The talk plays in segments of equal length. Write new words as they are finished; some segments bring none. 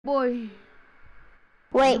boy.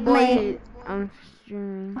 Wait, Boy, I'm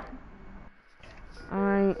streaming.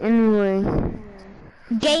 Alright, anyway.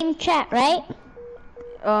 Game chat, right?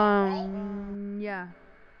 Yeah.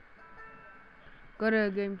 Go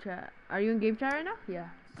to game chat. Are you in game chat right now? Yeah.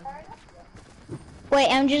 Okay. Wait,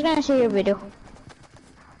 I'm just gonna see your video.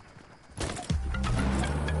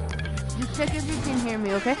 Just check if you can hear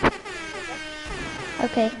me, okay?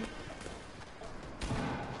 Okay.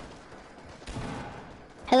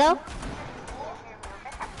 Hello?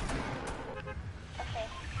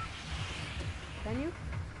 Can you?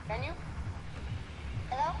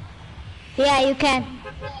 Hello? Yeah, you can.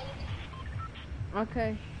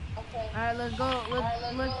 Okay. Alright, let's go.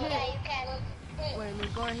 Let's hit. Wait,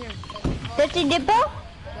 let's go right here. Dusty Dippo?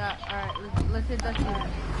 Yeah, alright, let's hit Dusty.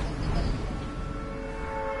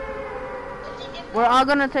 We're all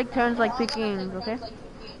gonna take turns like picking, okay?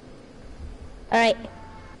 Alright.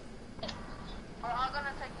 We're all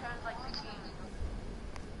gonna take turns like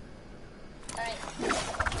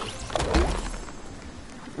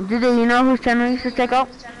picking. Did you know whose channel you should check out?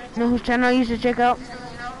 Know whose channel you should check out?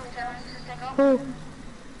 Who?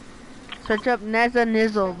 Search up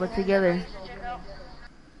neezanizzle, but together.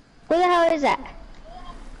 Who the hell is that?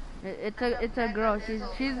 It's a girl.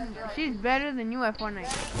 She's better than you at Fortnite.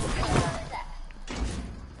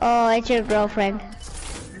 Oh, it's your girlfriend.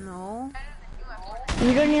 No.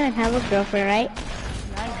 You don't even have a girlfriend, right?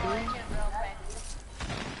 Yeah, I do.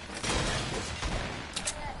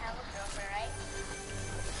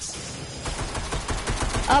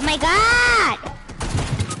 Oh my god!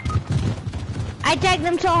 I tagged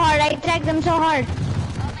them so hard, Oh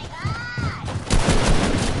my god!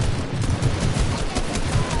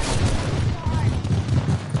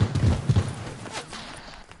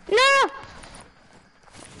 No!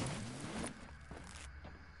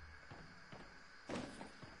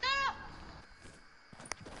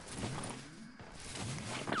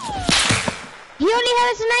 He only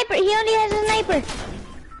has a sniper. Oh. He only has a sniper.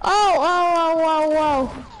 Oh.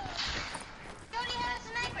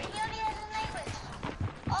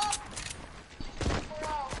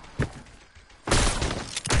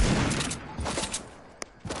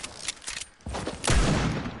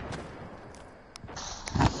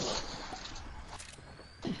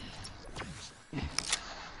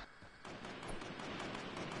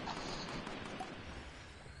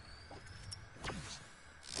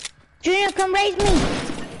 Junior, come raise me.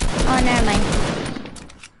 Oh, never mind.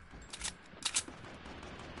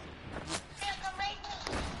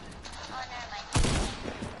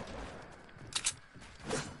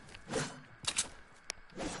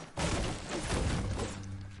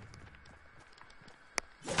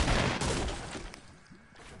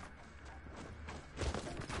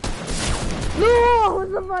 No, I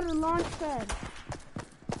was about to launch pad.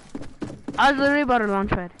 I was literally about to launch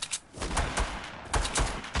pad.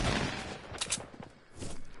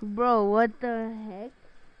 Bro, what the heck?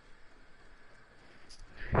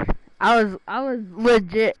 I was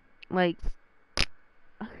legit like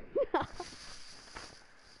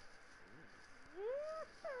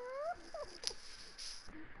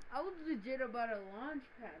I was legit about a launch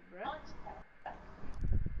pad, bro.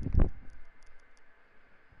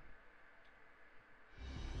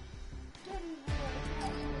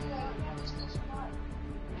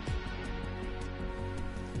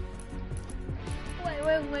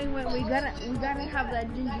 Wait. We gotta have that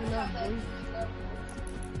ginger love, boys.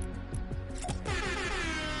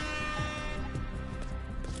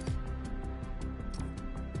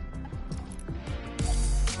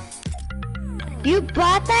 You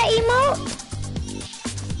bought that emote?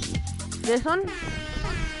 This one?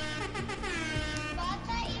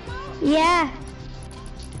 Yeah.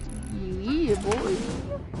 Yeah, boy.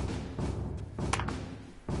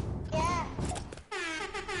 Yeah.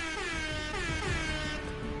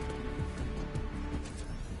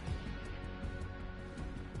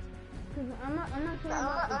 I'm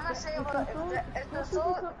not saying about if the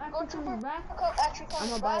soul actually comes back,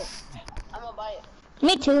 I'ma buy it.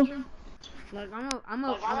 Me too. Like I'm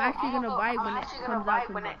actually gonna buy it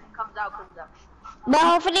when it comes out. But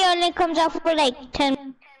hopefully it only comes out for like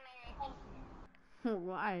 10.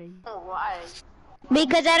 Why?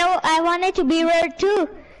 Because I want it to be rare too.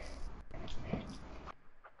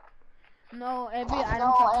 No, every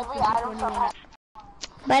item costs 21.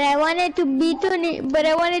 But I want it to be 20, but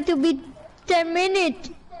I want it to be 10 minutes.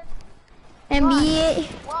 And be...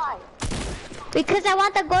 Why? Because I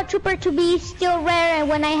want the gold trooper to be still rare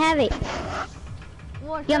when I have it. You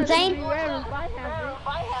know what I'm saying? If I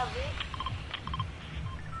have it.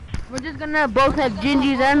 We're just gonna both have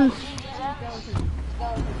gingies and...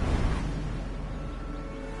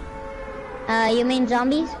 You mean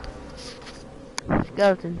zombies?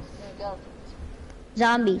 Skeletons.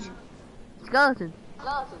 Zombies. Skeletons.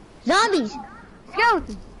 Zombies!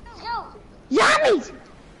 Skeletons. Zombies!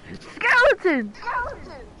 Skeletons.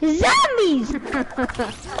 Zombies!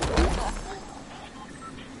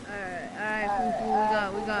 Alright,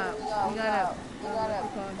 we gotta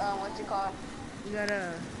what you call? We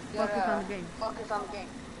gotta focus on the game.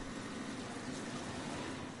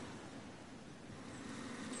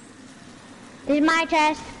 This is my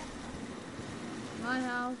chest. My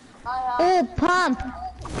house. Oh, pump.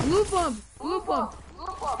 Blue pump.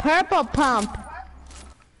 Purple pump.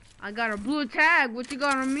 I got a blue tag. What you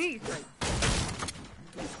got on me?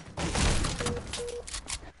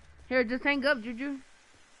 Here, just hang up, Juju.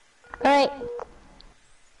 Alright.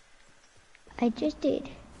 I just did.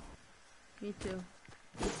 Me too.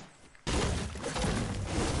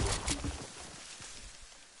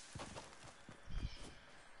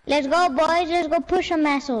 Let's go, boys. Let's go push some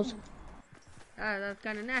assholes. That's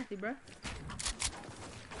kind of nasty, bro.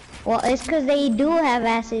 Well, it's because they do have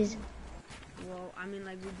asses. Well, I mean,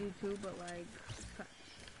 like, we do too, but, like...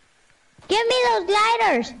 Give me those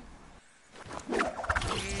gliders!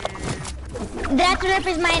 That's the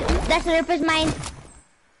Ripper's mine.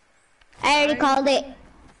 I already called it.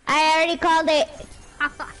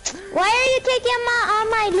 Why are you taking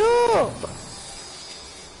my loot?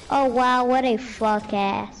 Oh, wow, what a fuck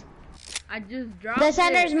ass. I just dropped The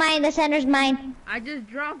center's mine. I just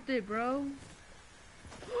dropped it, bro.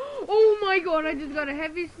 Oh my god, I just got a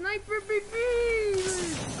heavy sniper, baby!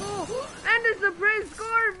 Let's go! And a suppressed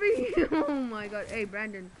Scorpion! Oh my god. Hey,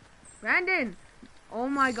 Brandon. Oh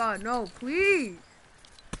my god, no, please!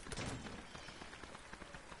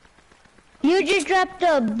 You just dropped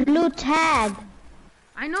the blue tag.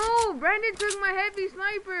 I know! Brandon took my heavy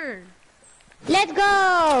sniper! Let's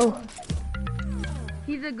go!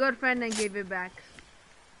 He's a good friend and gave it back.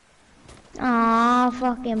 Aw,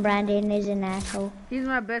 fucking Brandon is an asshole. He's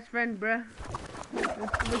my best friend, bruh.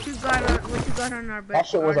 What you got on our best? That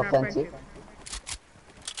shit was offensive.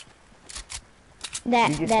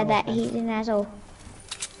 That he's an asshole.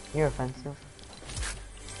 You're offensive.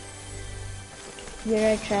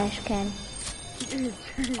 You're a trash can.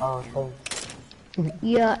 Oh, thanks.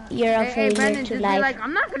 You're a failure Brandon, to just life. be like,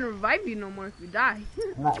 I'm not gonna revive you no more if you die.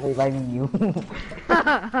 I'm not reviving you.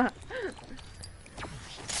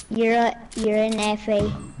 You're an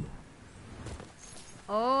FA.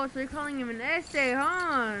 Oh, so you're calling him an essay,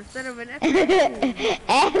 huh? Instead of an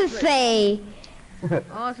FA. FA.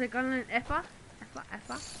 Oh, so you're calling him an FA?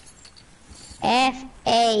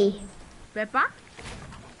 FA. Peppa?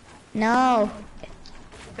 No.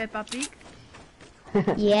 Peppa Pig?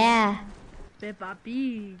 Yeah. Peppa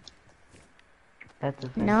Pig. That's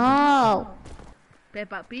offensive. No.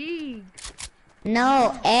 Peppa Pig.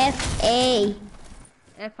 No. FA.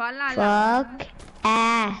 Falala. Fuck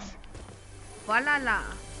ass. Falala.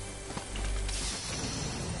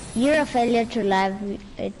 You're a failure to life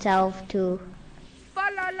itself too.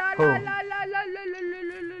 Falala. Who?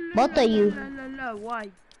 Both of you.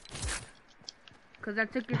 Why? Cause I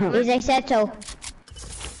took your It's like Seto.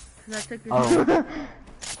 Cause I took your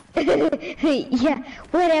Yeah,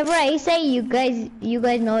 whatever I say, you guys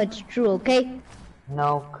know it's true, okay?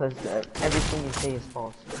 No, cause everything you say is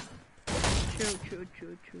false. True.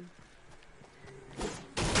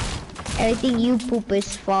 Everything you poop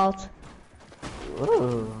is false.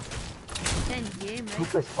 Ooh.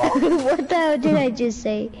 Poop is false? What the hell did I just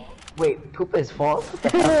say? Wait, poop is false? What the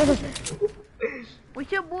hell?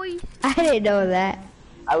 What's up, boys? I didn't know that.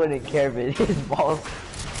 I wouldn't care if it is false.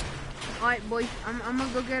 Alright, boys, I'm gonna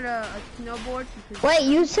go get a snowboard. Wait,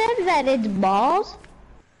 you said that it's balls?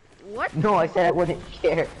 What? No, I said I wouldn't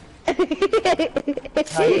care. It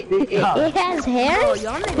has hair? Oh,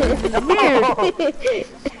 y'all niggas is weird.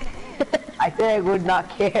 I said I would not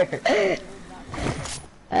care.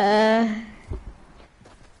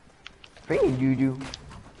 Freaking Juju.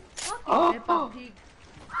 Peppa Pig.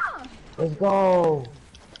 Let's go.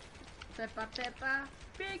 Peppa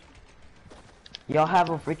Pig. Y'all have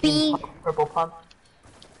a freaking purple pump?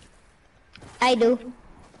 I do.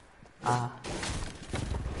 I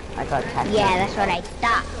got attacked. Yeah, that's what I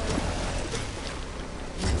thought.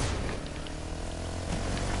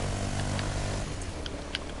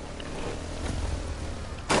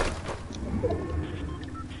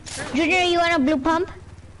 Junior, you want a blue pump? A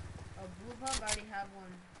blue pump? I already have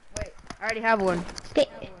one. Wait, I already have one.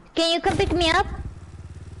 Can you come pick me up?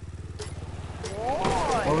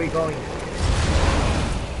 Where are we going?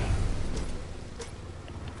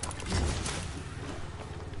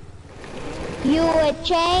 You a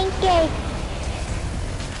chain cake.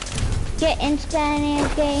 Getting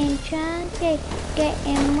Spanish, getting chunky,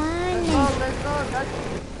 getting money. Let's go.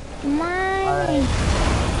 Money.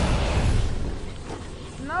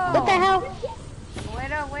 No. What the hell?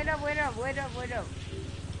 Wait up.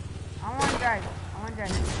 I want to drive.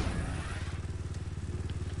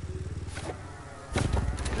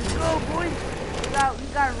 Let's go, boys. We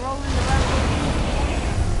got rolling the Lamborghini.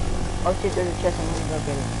 Oh shit, there's a chest. I'm gonna go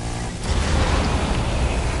get it.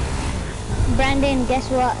 Brandon, guess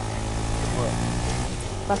what? What?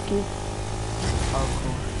 Fuck you. Oh,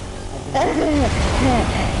 cool.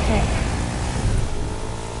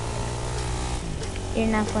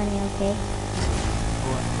 You're not funny, okay?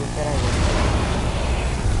 Who said I would?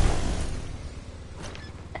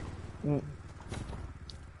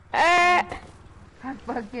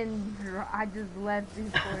 I just left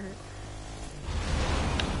this corner.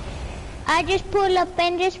 I just pull up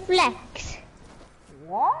and just flex.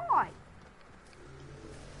 Why?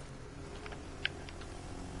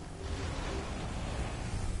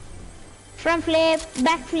 Front flip,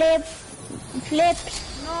 back flip, flips.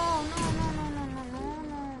 No.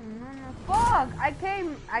 Fuck! I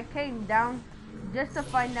came down just to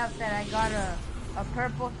find out that I got a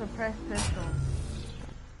purple suppressed pistol.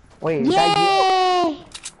 Wait, is that you? Yay!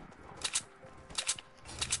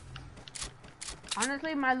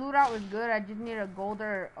 Honestly, my loot out was good. I just need a gold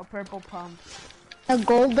or a purple pump. A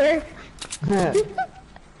golder?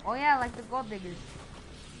 Oh yeah, like the gold diggers.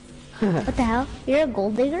 What the hell? You're a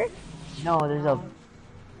gold digger? No, there's a...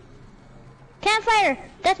 Campfire!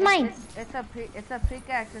 That's mine! It's a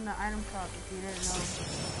pickaxe in the item shop if you didn't know.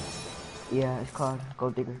 Yeah, it's called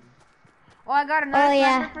Gold Digger. Oh, I got another Oh, sniper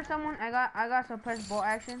yeah. for someone. I got suppressed bolt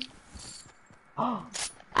action. Oh,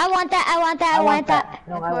 I want that.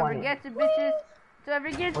 no, I Whoever want it. gets it, bitches.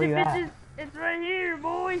 Whoever gets Where it, you at? bitches. It's right here,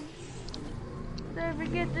 boys. Whoever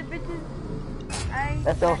gets it, bitches.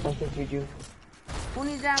 That's awesome, Juju. Who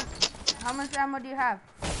needs ammo? How much ammo do you have?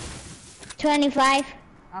 25.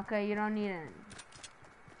 Okay, you don't need it.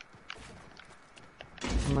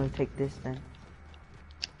 I'm gonna take this then.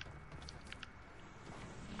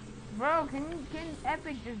 Bro, can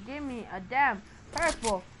Epic just give me a damn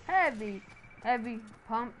purple heavy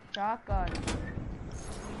pump shotgun?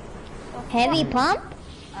 Heavy pump?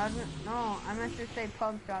 No, I meant to say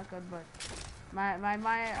pump shotgun, but my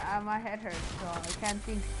head hurts, so I can't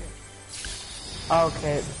think straight.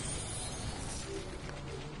 Okay.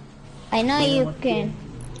 I know you can.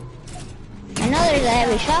 I know there's a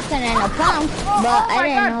heavy shotgun and a pump, but I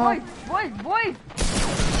didn't know. Boys!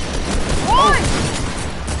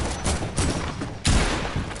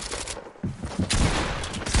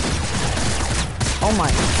 Oh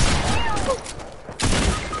my.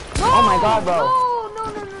 No, Oh my god, bro.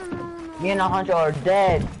 No. Me and Hunter are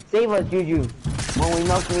dead. Save us, Juju. When we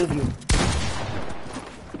must need you.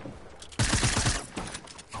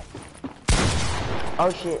 Oh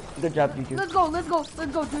shit. Good job, Juju. Let's go,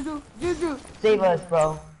 Juju. Save us,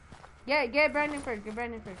 bro. Get Brandon first.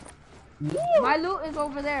 My loot is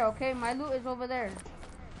over there, okay? My loot is over there.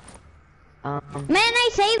 Man, I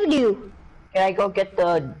saved you. Can I go get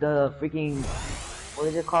the freaking... What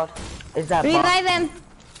is it called? Is that Revive box? him.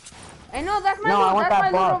 Hey, no, that's my No, I loot. want That's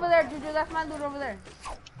my that loot box. over there, Juju. That's my loot over there.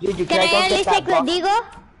 Juju, Can I I go at get least that take the box? deagle?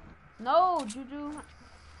 No, Juju.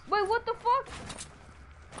 Wait, what the fuck?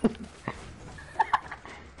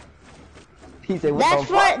 He said, what the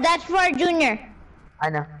fuck? That's for Junior. I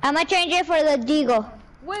know. I'm gonna change it for the deagle.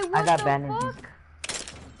 Wait, what I got the bandages. fuck?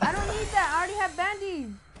 I don't need that. I already have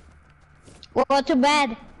bandies. Well, too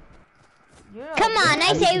bad. You're Come on,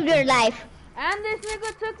 I saved your life. And this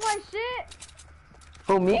nigga took my shit.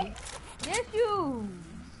 Who, me? Yes, you.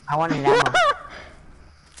 I want an ammo.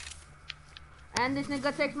 And this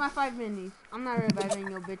nigga takes my 5 minis. I'm not reviving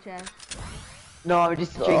your bitch ass. No, I'm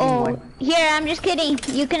just trading Oh, one. here, I'm just kidding.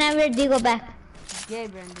 You can have your deagle back. Gay,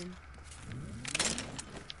 Brandon.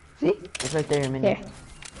 See? It's right there, your mini. Here.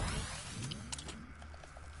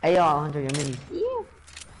 Hey, yo, Hunter, your mini.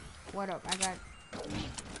 What up? I got.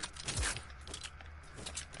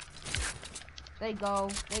 They go.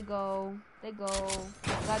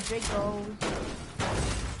 Got Dracos.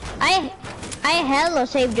 I hella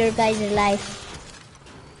saved your guys' life.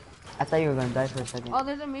 I thought you were gonna die for a second. Oh,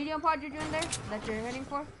 there's a medium pod you're doing there that you're heading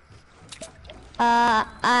for.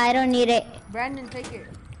 I don't need it. Brandon, take it.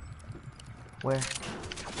 Where?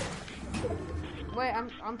 Wait,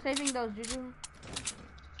 I'm saving those, Juju.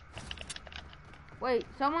 Wait,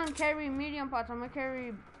 someone carry medium pots. I'm gonna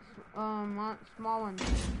carry small ones.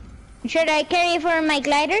 Should I carry for my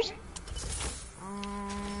gliders?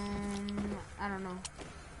 I don't know.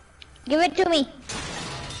 Give it to me.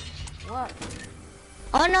 What?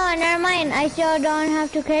 Oh no, never mind. I still don't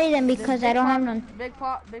have to carry them because I don't have none. Big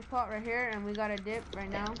pot right here, and we got a dip right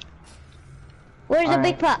now. Where's the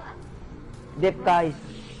big pot? Dip, guys.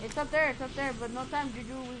 It's up there, but no time,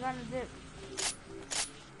 Juju. We got a dip.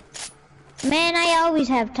 Man, I always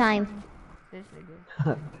have time. This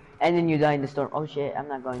nigga. And then you die in the storm. Oh shit, I'm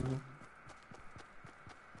not going here.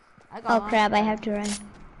 Oh crap, I have to run.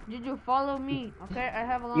 Juju, follow me, okay? I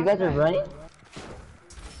have a launch You guys are running?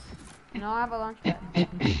 No, I have a launch pad.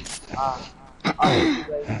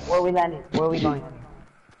 Where are we landing? Where are we going?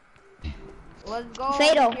 Let's go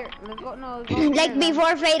Fatal. over here. Let's go, no, let's go over Like here,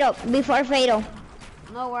 before Fatal. Before Fatal.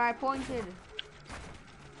 No, where I pointed.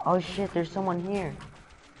 Oh shit, there's someone here.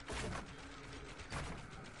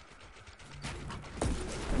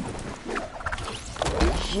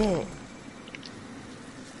 Shit.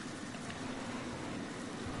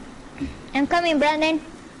 I'm coming, Brandon.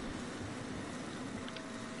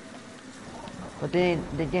 But they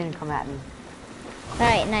didn't come at me.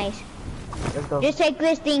 Alright, nice. Let's go. Just take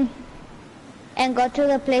this thing and go to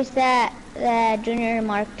the place that Junior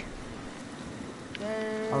marked.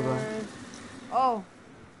 Oh.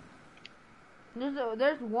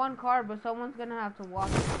 There's one car, but someone's gonna have to walk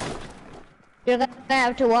it. You're gonna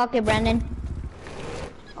have to walk it, Brandon.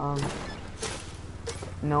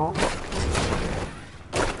 No.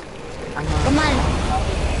 Come on.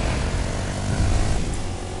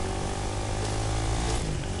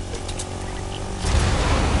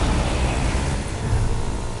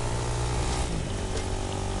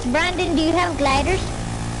 Brandon, do you have gliders?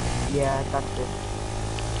 Yeah, that's it.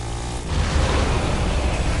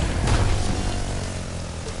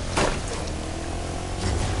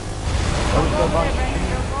 Go over there, Brandon.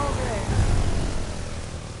 Go over there.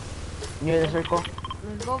 Near the circle?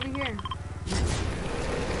 Let's go over here.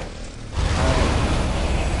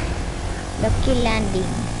 Lucky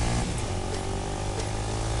landing.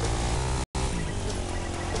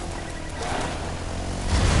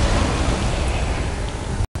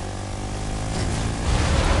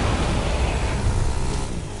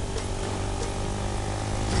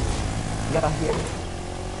 Yeah, here.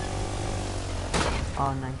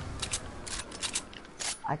 Oh, nice.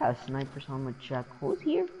 I got a sniper, so I'm gonna check. Who's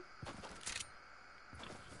here?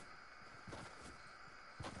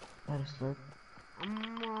 That is slurp.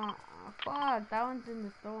 Fuck, that one's in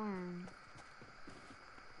the storm.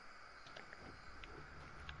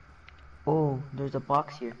 Oh, there's a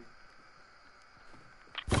box here.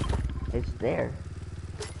 It's there.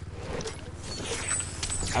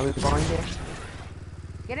 Are we going there?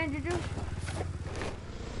 Get in, Juju.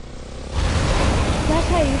 That's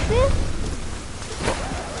how you feel?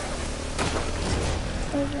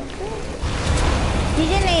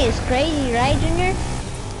 Season 8 is crazy, right, Junior?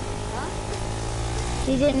 Huh?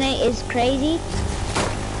 Season 8 is crazy.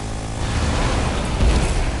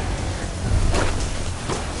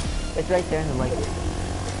 It's right there in the lake.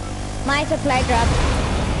 My supply drop.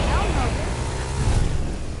 Hell no, dude.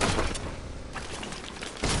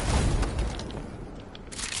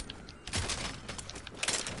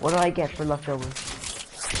 What do I get for leftover?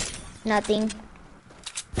 Nothing.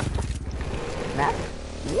 Map?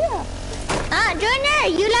 Yeah. Ah, Junior,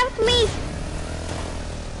 you left me.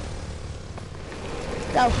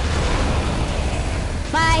 Go.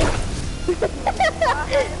 Bye.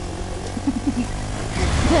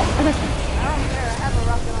 I don't care, I have a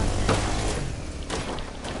rocket launcher.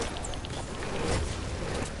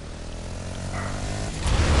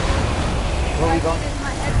 Where are we I going? needed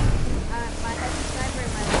my heavy sniper in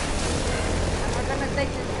my left. And we're gonna take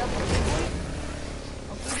this double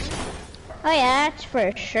Oh yeah, that's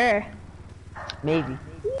for sure. Maybe.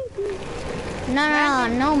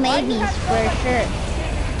 No maybes for sure.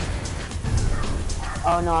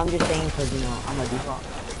 Oh no, I'm just saying because, you know, I'm a default.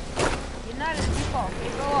 You're not a default, okay,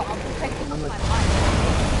 bro? I'll protect you with my life.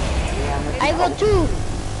 Yeah, I'm a I will too.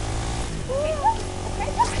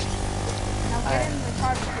 Now get in the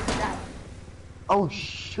car to get that. Oh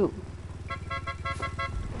shoot.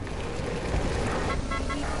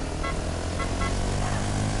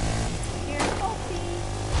 Here, Sophie.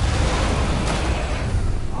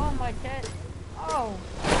 Oh, my chest. Oh.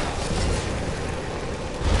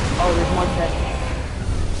 Oh, there's more chests.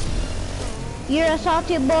 You're a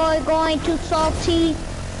salty boy going to salty.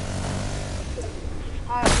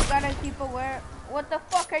 We gotta keep aware. What the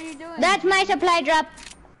fuck are you doing? That's my supply drop.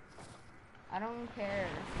 I don't care.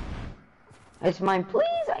 It's mine,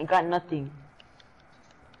 please. I ain't got nothing.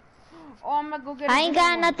 Oh, I'm gonna go get a I ain't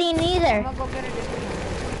got different one. nothing I'm either. gonna go get a different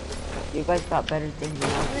one. You guys got better things than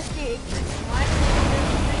us. Risky. Mine is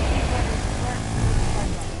risky, but it's worth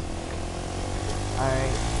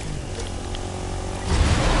Alright.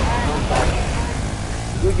 Alright,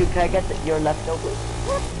 can I get your leftovers?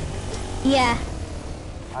 Yeah.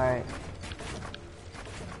 Alright.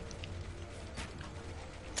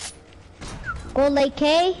 Gold AK.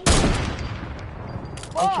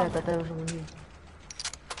 Oh shit, I thought there was someone here.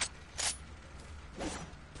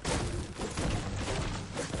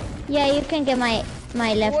 Yeah, you can get my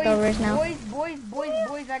leftovers now.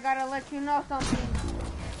 Boys, I gotta let you know something.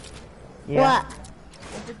 Yeah. What?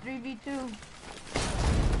 It's a 3v2.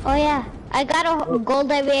 Oh yeah, I got a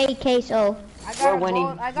gold heavy AK, so. I got We're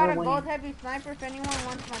winning. I got We're a winning. gold heavy sniper if anyone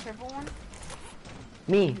wants my purple one.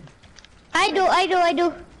 Me. I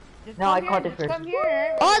do. Just No, come I here, caught it just first. Come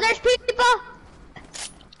here. Oh, there's people.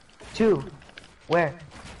 2. Where?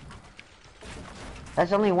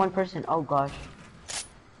 That's only one person. Oh gosh.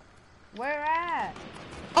 Where at?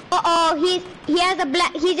 Oh, he's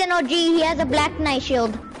an OG. He has a black knight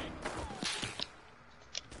shield.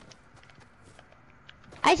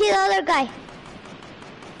 I see the other guy.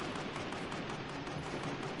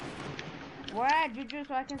 Where at, Juju,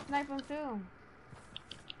 so I can snipe him too?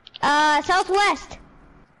 Southwest.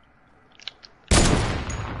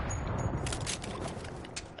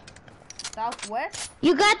 Southwest?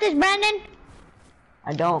 You got this, Brandon?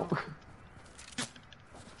 I don't.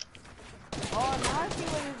 Oh, now I see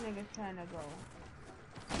where this nigga's trying to go.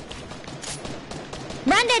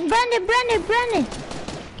 Brandon.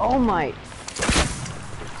 Oh my.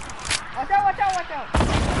 Watch out.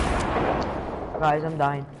 Guys, I'm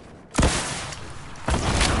dying.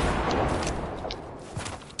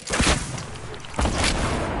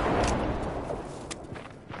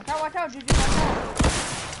 Watch out, Juju, watch out.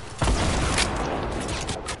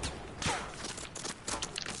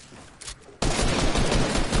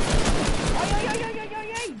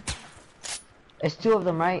 Yo. It's 2 of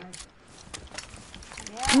them, right?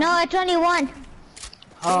 Yeah. No, it's only one.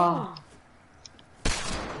 Oh.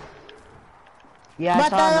 Yeah, I But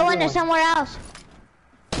saw the other another one is somewhere else.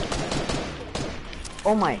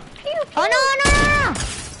 Oh my. Oh no.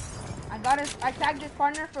 I tagged this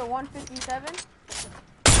partner for 157.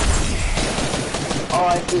 Oh,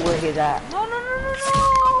 I see where he's at. No.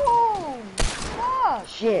 Fuck.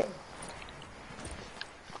 Shit.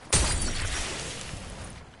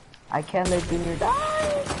 I can't let Junior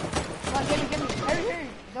die. Come on, get me. Hurry.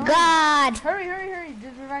 Don't God. Hurry.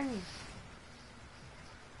 Just revive me.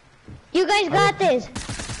 You guys got this.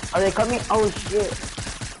 Are they coming? Oh shit.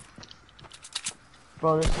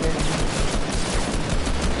 Bro, they're scared of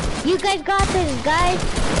me. You guys got this, guys.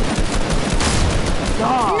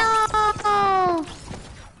 Dog. No.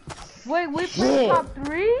 Wait, we Shit. played top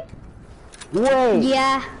 3? Wait.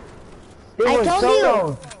 Yeah. They I were told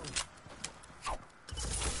solo.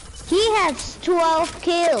 He has 12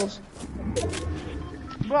 kills.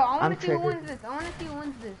 Bro, I I'm wanna see who triggered. wins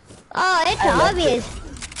this. Oh, it's I left obvious.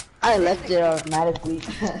 I left it automatically.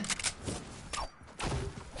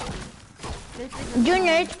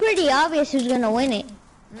 Junior, it's pretty obvious who's gonna win it.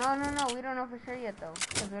 No, we don't know for sure yet though.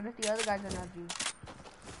 Cause what if the other guys are not G?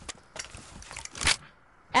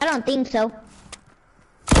 I don't think so.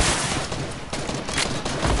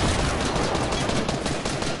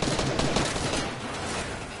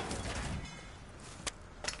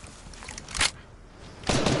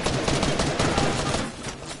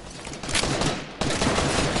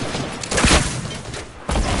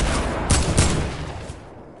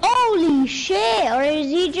 Holy shit, or is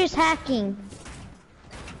he just hacking?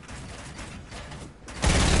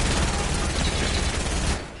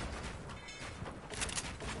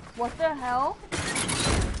 What the hell?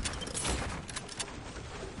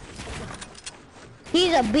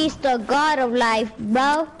 He's a beast, a god of life,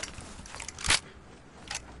 bro.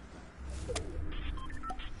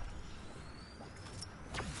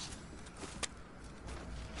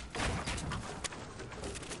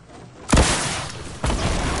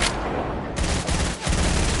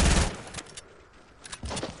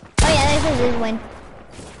 Oh yeah, this is his win.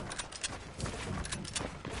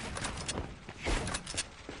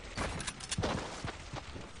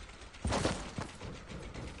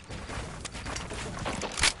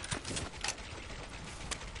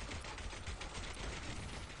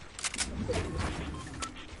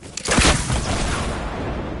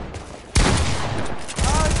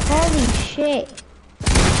 Holy shit.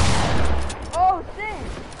 Oh shit!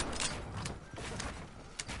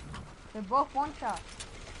 They're both one shot.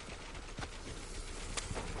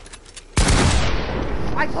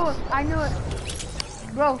 I knew it.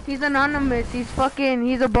 Bro, he's anonymous. He's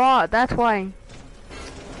a bot. That's why.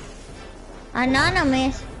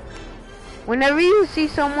 Anonymous. Whenever you see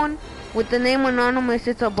someone with the name anonymous,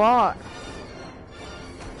 it's a bot.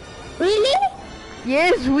 Really?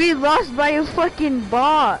 Yes, we lost by a fucking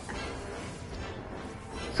bot.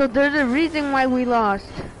 so there's a reason why we lost.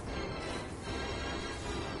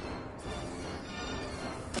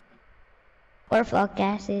 Or fuck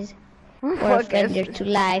asses. Or Fuck offender asses. to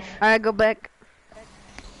life. Alright, go back.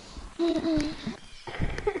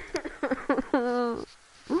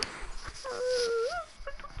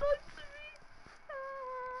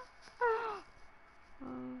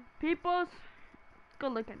 Peoples, go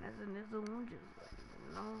look at neezanizzle.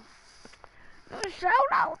 No shout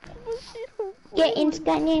out. Getting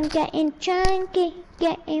stunning, getting chunky,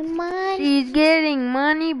 getting money. She's getting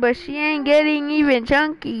money, but she ain't getting even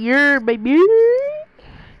chunkier, baby.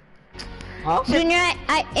 Huh? Junior,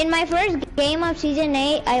 I in my first game of season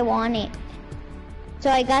 8, I won it. So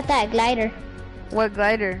I got that glider. What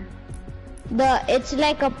glider? It's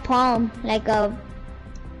like a palm, like a.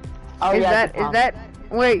 Oh, Is yeah, that?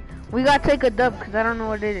 Wait, we gotta take a dub because I don't know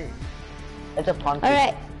what it is. it's a pump. All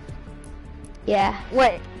right. Yeah.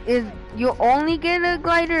 Wait, is you only get a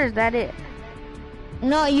glider? Is that it?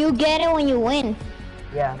 No, you get it when you win.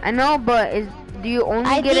 Yeah. I know, but do you only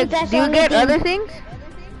I get think a? that's Do you the only get thing. other things?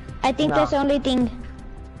 I think No. that's the only thing.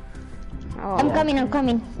 Oh, I'm coming. I'm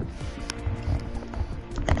coming.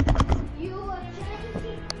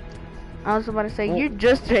 I was about to say you're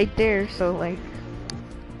just right there, so like.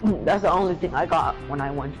 That's the only thing I got when I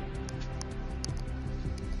won.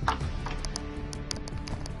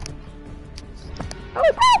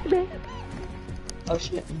 Oh, Oh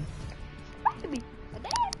shit.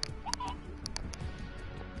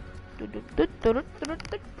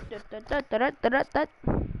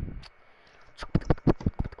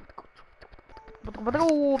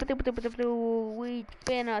 We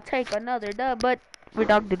finna take another dub, but we're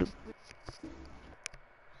dog doo.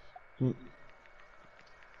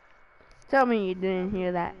 Tell me you didn't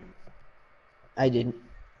hear that. I didn't.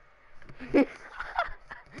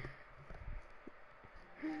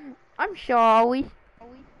 I'm sorry.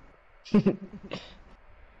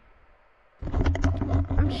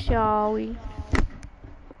 I'm sorry.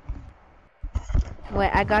 Wait,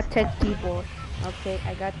 I got text people. Okay,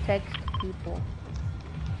 I got text people.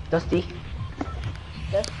 Dusty.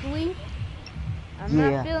 Dusty? I'm Yeah.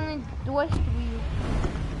 not feeling dusty.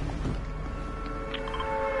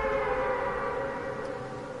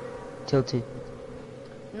 Tilted.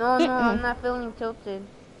 No, I'm not feeling tilted.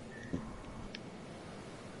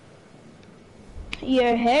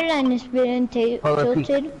 Your hairline is being Polar peak.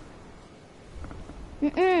 tilted.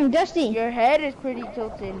 Dusty. Your head is pretty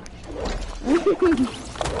tilted.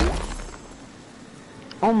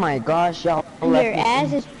 Oh my gosh, y'all.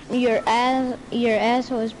 Your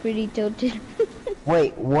asshole is pretty tilted.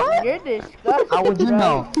 Wait, what? You're disgusting. How would you bro.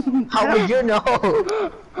 know? How would you know?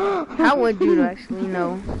 How would you actually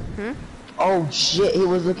know? Hmm? Oh shit, he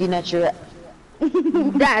was looking at your.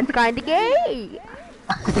 That's kinda gay.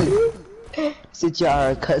 Since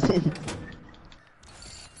y'all are cousins.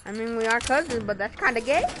 I mean, we are cousins, but that's kinda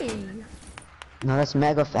gay. No, that's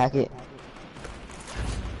mega faggot.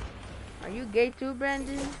 Are you gay too,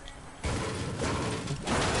 Brandon?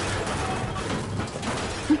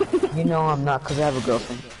 You know I'm not, cause I have a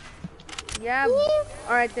girlfriend. Yeah.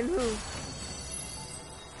 Alright, then who?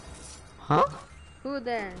 Huh? Who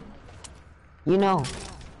then? You know.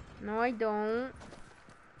 No, I don't.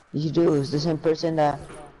 You do. It's the same person that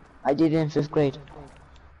I did in 5th grade.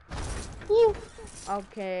 You.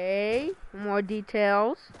 Okay. More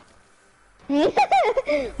details.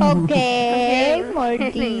 Okay, more I know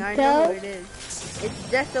who details. it is.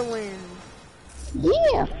 It's just a win.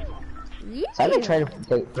 Yeah. Yeah. Simon tried to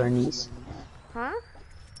date Bernice. Huh?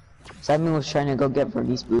 Simon was trying to go get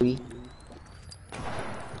Bernice booty.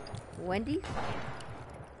 Wendy's?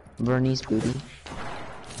 Bernice booty.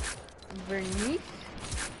 Bernice?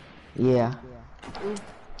 Yeah. Ooh.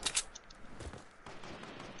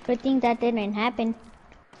 Good thing that didn't happen.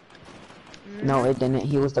 No, it didn't.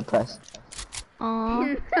 He was depressed.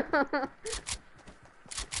 Aww,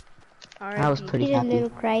 I was pretty he's a happy. little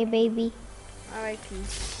crybaby. R.I.P.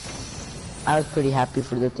 I was pretty happy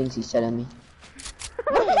for the things he said at me.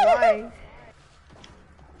 Why?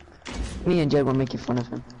 Me and Jed were making fun of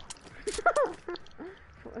him.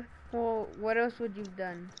 Well, what else would you've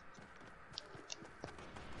done?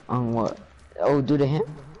 On what? Oh, due to him?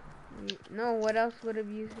 No, what else would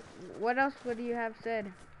you have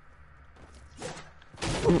said?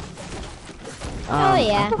 Oh,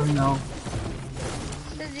 yeah. I don't know.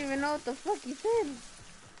 Doesn't even know what the fuck you said.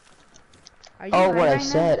 Are you Oh, high what I right now?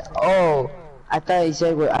 said. Oh, I thought he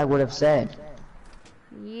said what I would have said.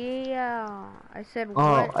 Yeah, I said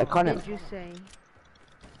Oh, what I couldn't- did you say?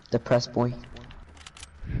 Depressed boy.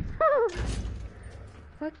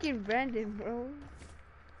 Fucking Brandon, bro.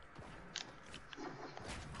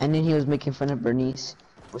 And then he was making fun of Bernice.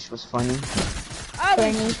 which was funny.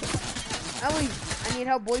 Ollie, Ollie, I need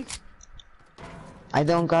help, boys. I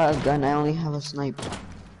don't got a gun, I only have a snipe.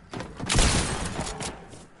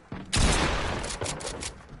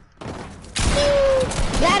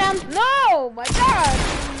 Got him. No, my God.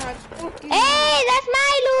 Hey, that's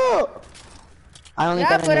my loot. I only Yeah,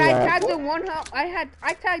 got but an I AR. tagged the one.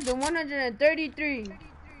 I tagged the 133,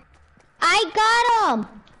 I got him.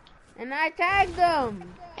 and I tagged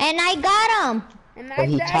them, And I got him. and But I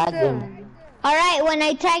he tagged tagged them. them. Alright, when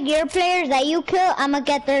I tag your players that you kill, I'ma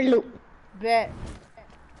get their loot. Bet.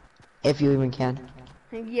 If you even can.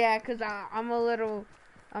 Yeah, cause I'm a little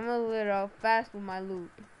fast with my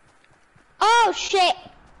loot. Oh shit.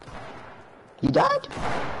 You died?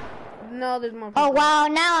 No, there's more people. Oh wow,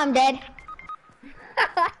 now I'm dead.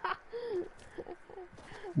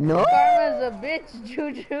 No? Karma's a bitch,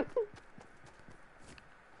 Juju.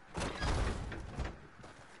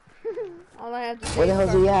 All I have to say Where the is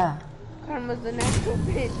hell's he at? Karma's an actual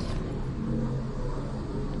bitch.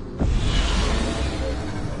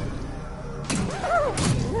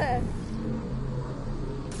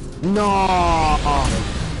 No!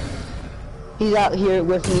 He's out here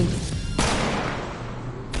with me.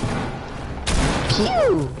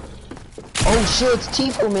 Pew! Oh shit, it's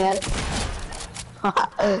Tifu, man.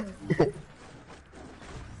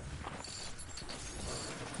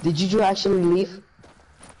 Did you actually leave?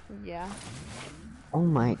 Yeah. Oh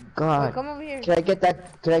my Wait, god. come over here. Can I get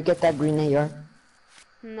that green AR?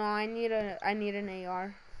 No, I need an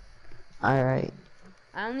AR. Alright.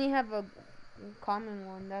 I only have a common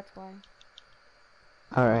one, that's why.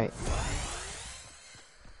 Alright.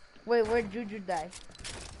 Wait, where'd Juju die?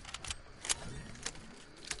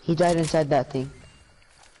 He died inside that thing.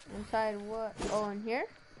 Inside what? Oh, in here?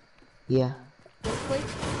 Yeah. This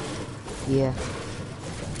place? Yeah.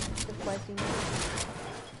 This place in here.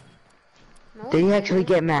 No, Did he he actually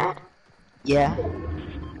didn't. get mad? Yeah.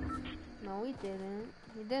 No, he didn't.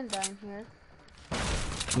 He didn't die in here.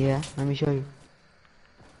 Yeah. Let me show you.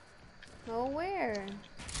 No, where?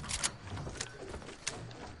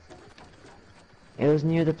 It was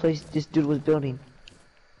near the place this dude was building.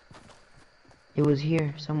 It was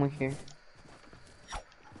here, somewhere here.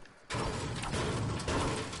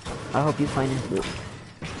 I hope you find his loot.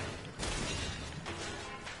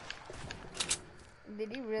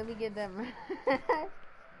 Did he really get that mad?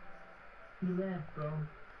 He left, bro.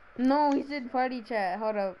 No, he said party chat.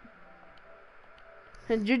 Hold up.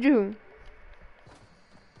 Juju.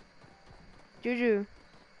 Juju.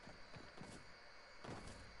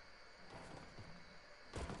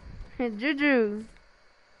 Juju.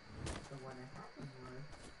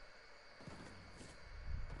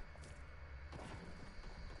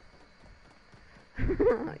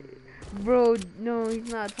 Bro, no, he's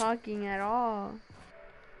not talking at all.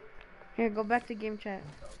 Here, go back to game chat.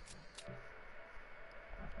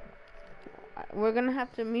 We're gonna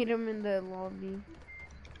have to meet him in the lobby.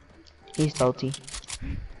 He's salty.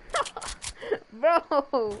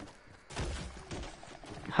 Bro!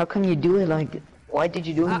 How can you do it like? Why did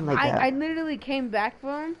you do him like that? I literally came back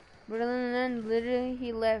for him, but then literally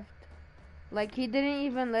he left. Like, he didn't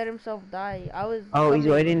even let himself die. I was. Oh, he's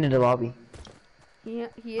coming. waiting in the lobby. He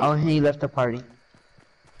Oh, he left the party.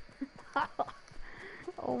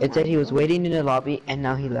 Oh It said my he was God. waiting in the lobby, and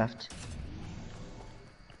now he left.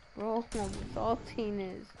 Bro,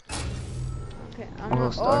 saltiness. Okay, I'm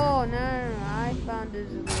Almost not. done. Oh, no, I found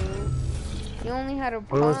his loot. He only had a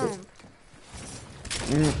Where was it? pump.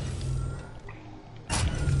 Mm.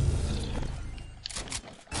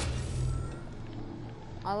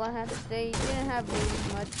 All I had to say, he didn't have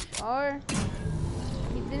really much, or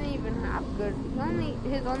he didn't even have good.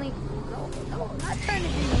 His only, no, not trying to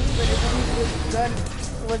be mean, but his only good gun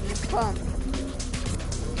was his pump.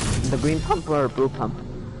 The green pump or blue pump?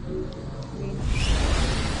 Green.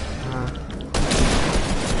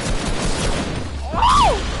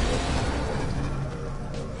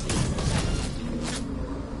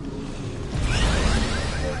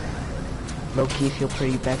 Low key feel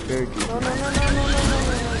pretty backward. No.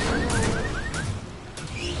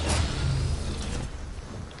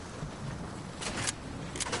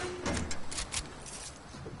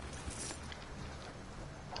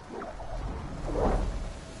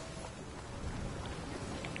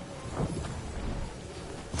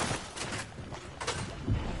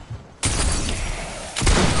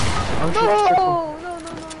 Oh, No.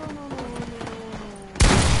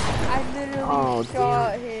 I literally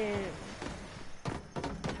shot him.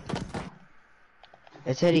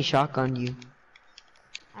 It said he shotgunned you.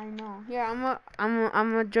 I know. Here, I'm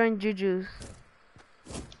gonna join Juju's.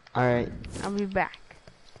 Alright. I'll be back.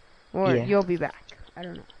 Or Yeah. you'll be back. I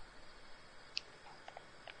don't know.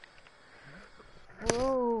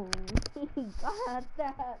 Oh, he got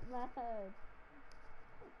that mad.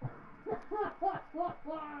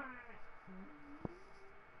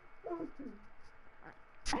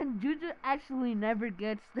 And Juju actually never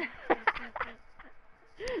gets that.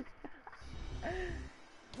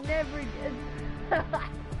 Never gets.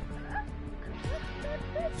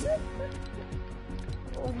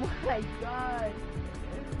 Oh my god.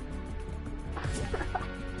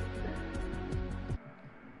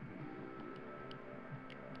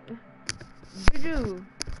 Juju.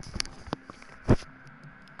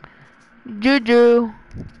 Juju.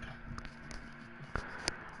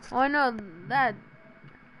 Oh no, that's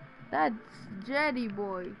Jetty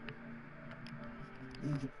boy.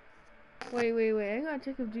 Wait. I gotta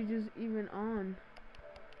check if Juju's even on.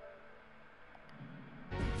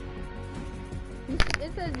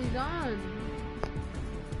 It says he's on.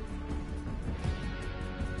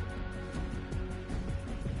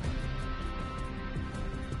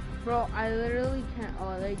 Bro, I literally can't.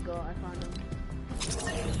 Oh, there you go. I found him.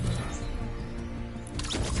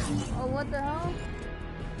 Oh, what the hell?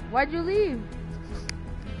 Why'd you leave?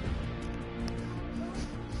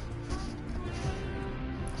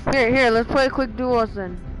 Here, let's play a quick duos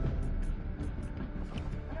then.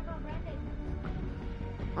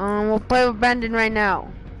 We'll play with Brandon right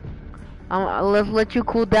now. Let's let you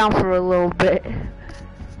cool down for a little bit.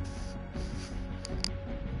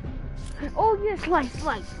 Oh yeah, slide,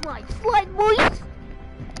 boys.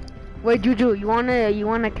 Wait, Juju, you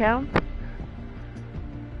wanna count?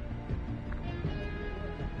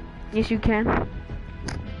 Yes, you can.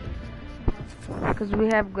 Cause we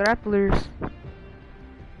have grapplers.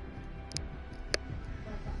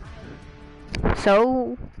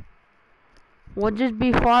 So we'll just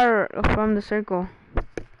be far from the circle.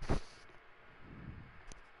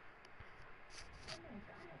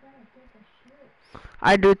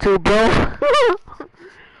 I do too, bro.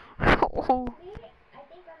 Oh.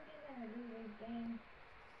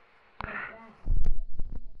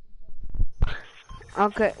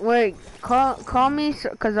 Okay, wait. Call me,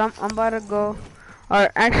 cause I'm about to go. Or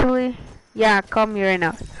actually, yeah, call me right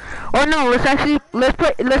now. Oh no,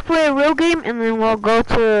 let's play a real game and then we'll go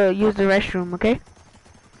to use the restroom, okay?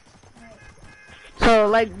 So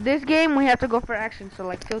like this game, we have to go for action. So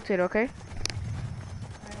like tilted, okay?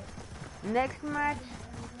 Next match,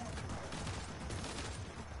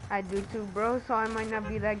 I do too, bro. So I might not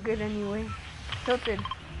be that good anyway. Tilted.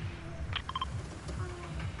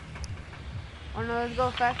 Oh no, let's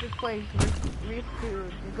go fastest place. Just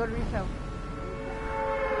go to retail.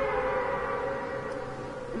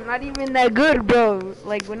 I'm not even that good, bro.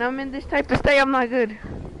 Like when I'm in this type of state, I'm not good.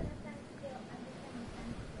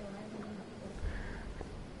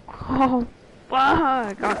 Oh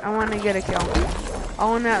fuck! I want to get a kill. I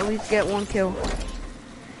want to at least get one kill.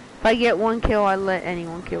 If I get one kill, I let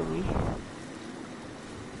anyone kill me.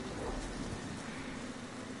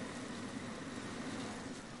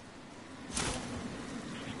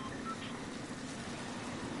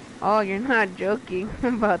 Oh, you're not joking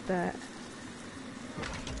about that.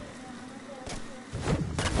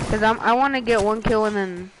 Cause I want to get one kill and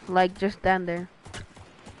then like just stand there.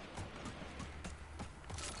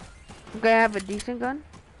 Okay, I have a decent gun.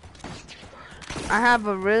 I have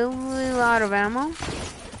a really lot of ammo.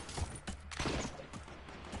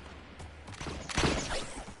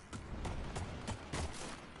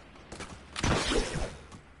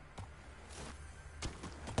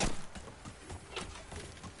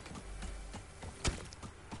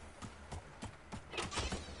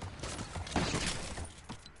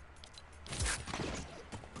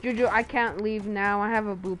 Juju, I can't leave now. I have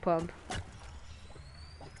a blue pub.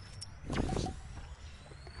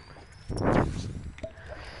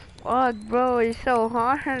 Fuck, bro, it's so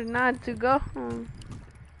hard not to go home.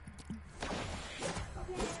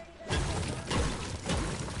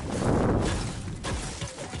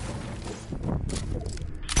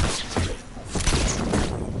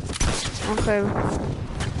 Okay.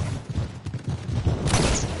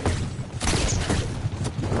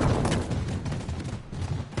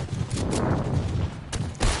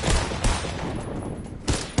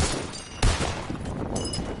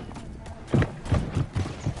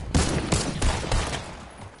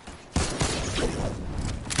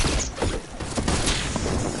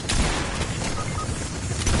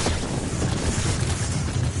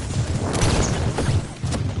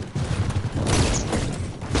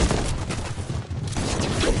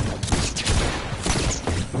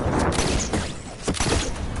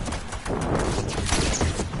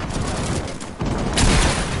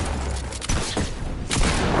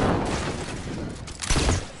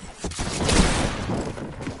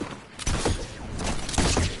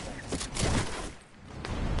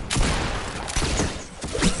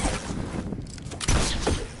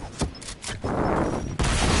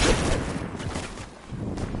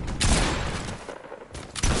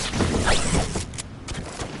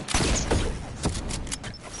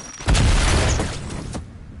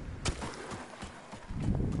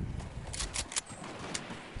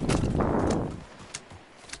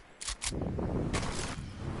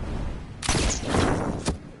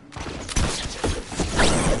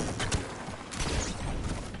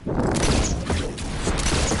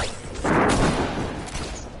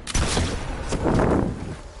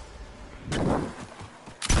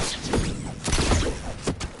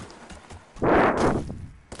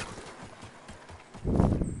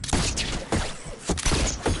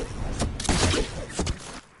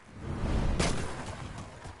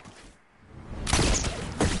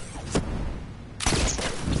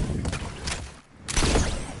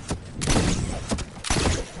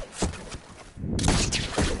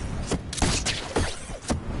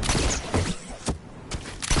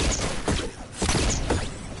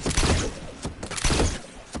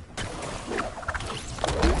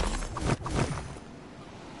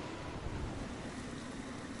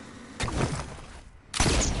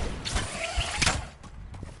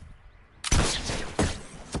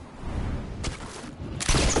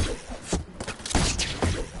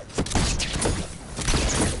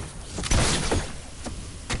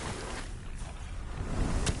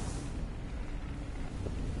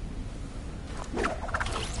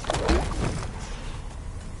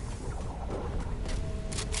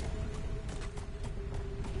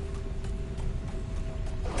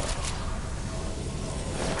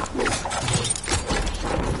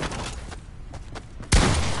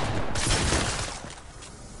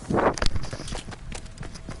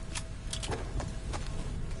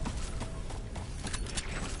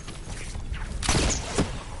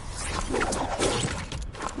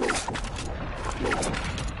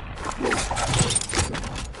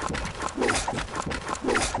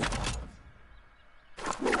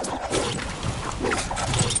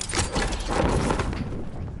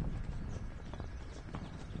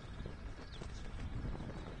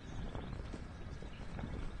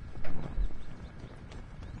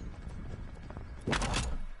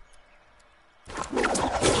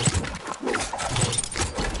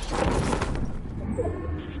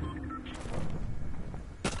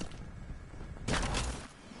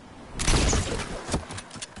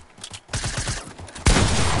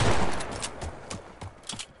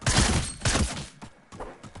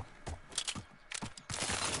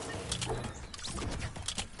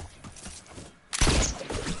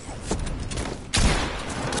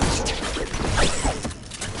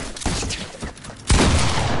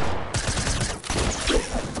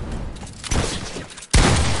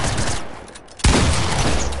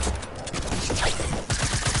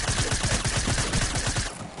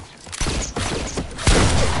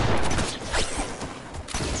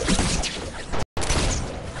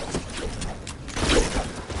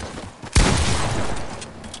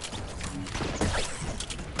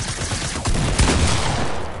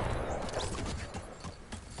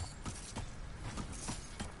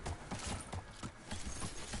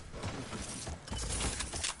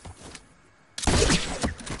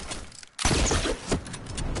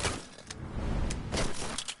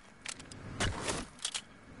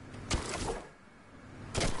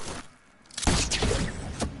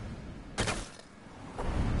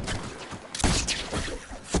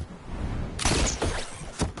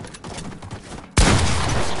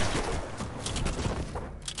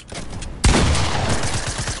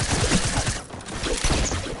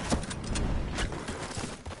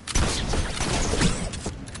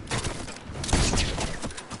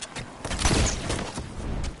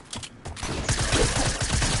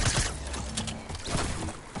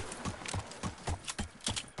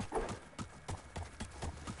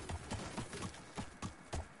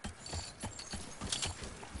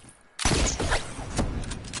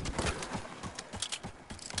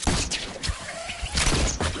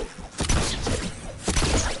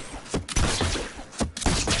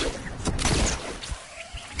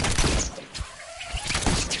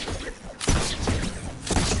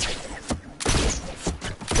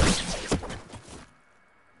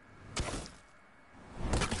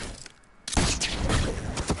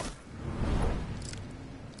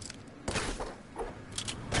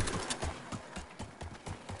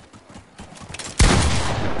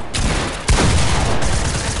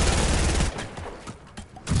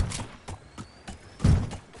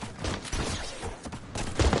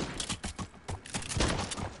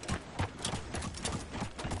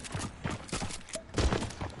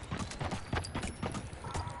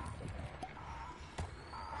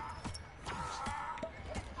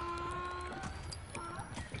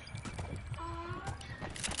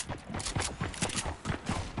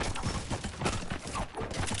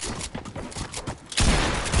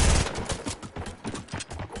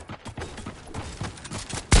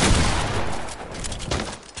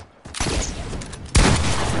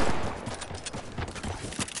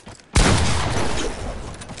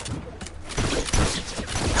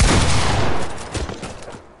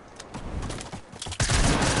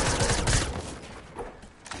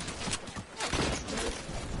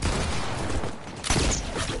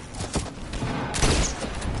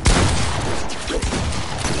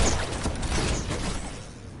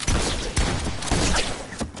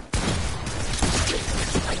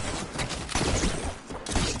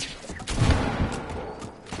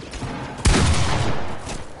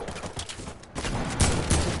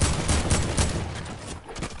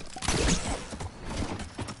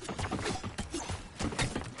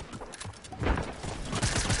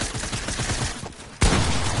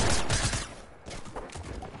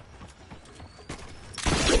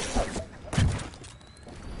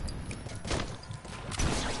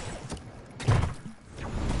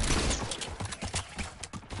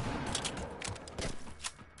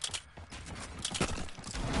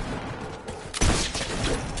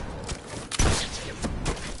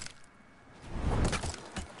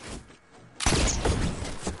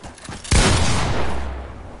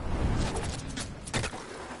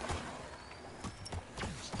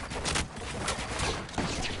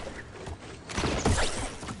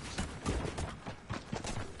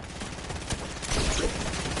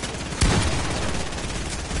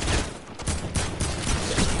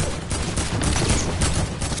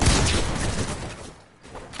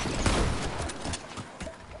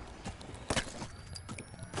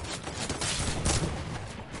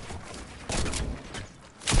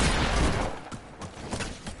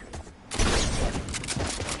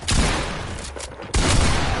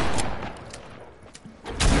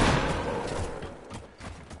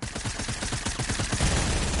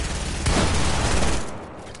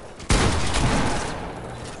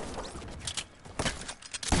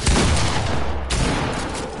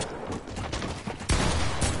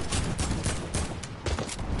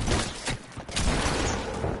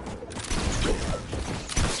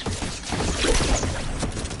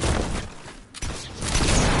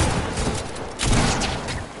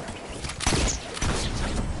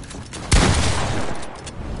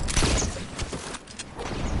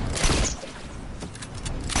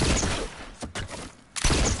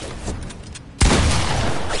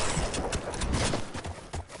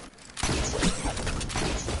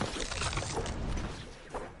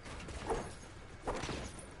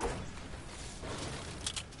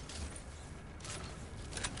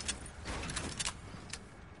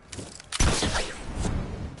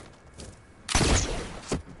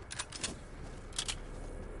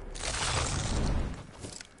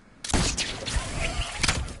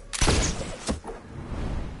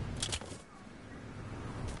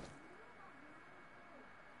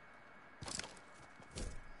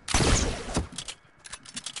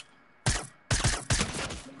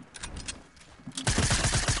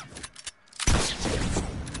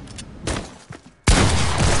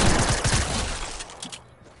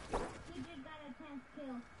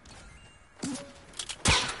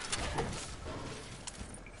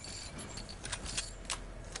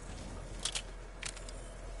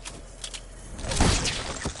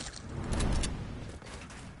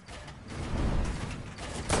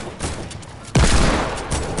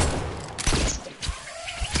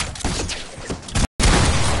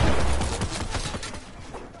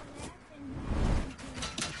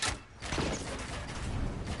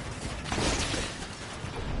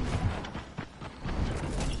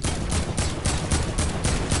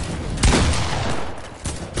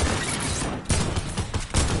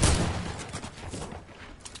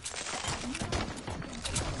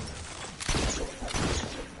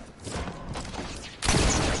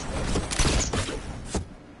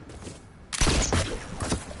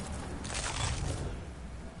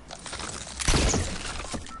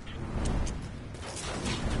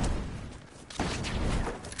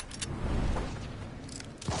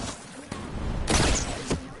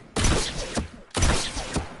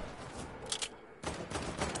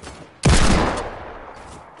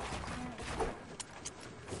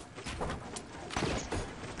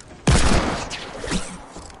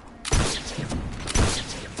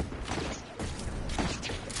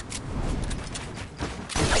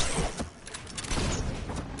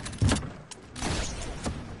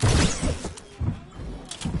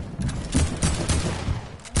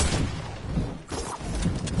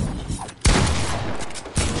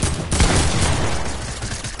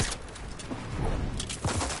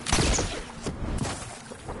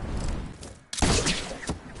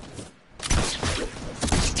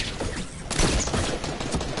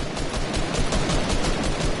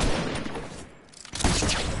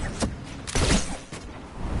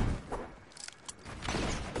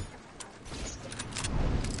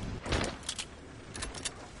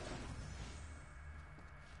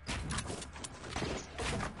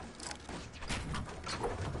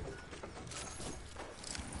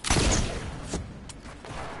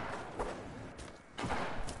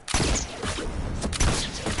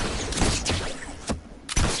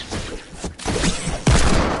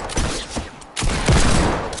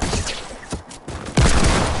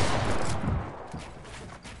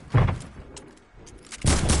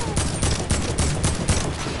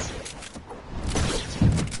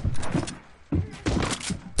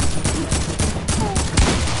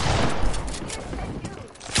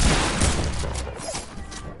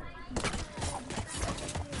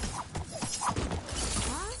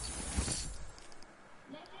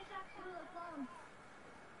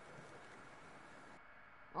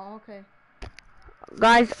 Oh, okay.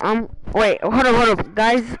 Guys, wait, hold up.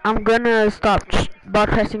 Guys, I'm gonna stop bot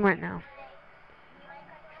testing right now.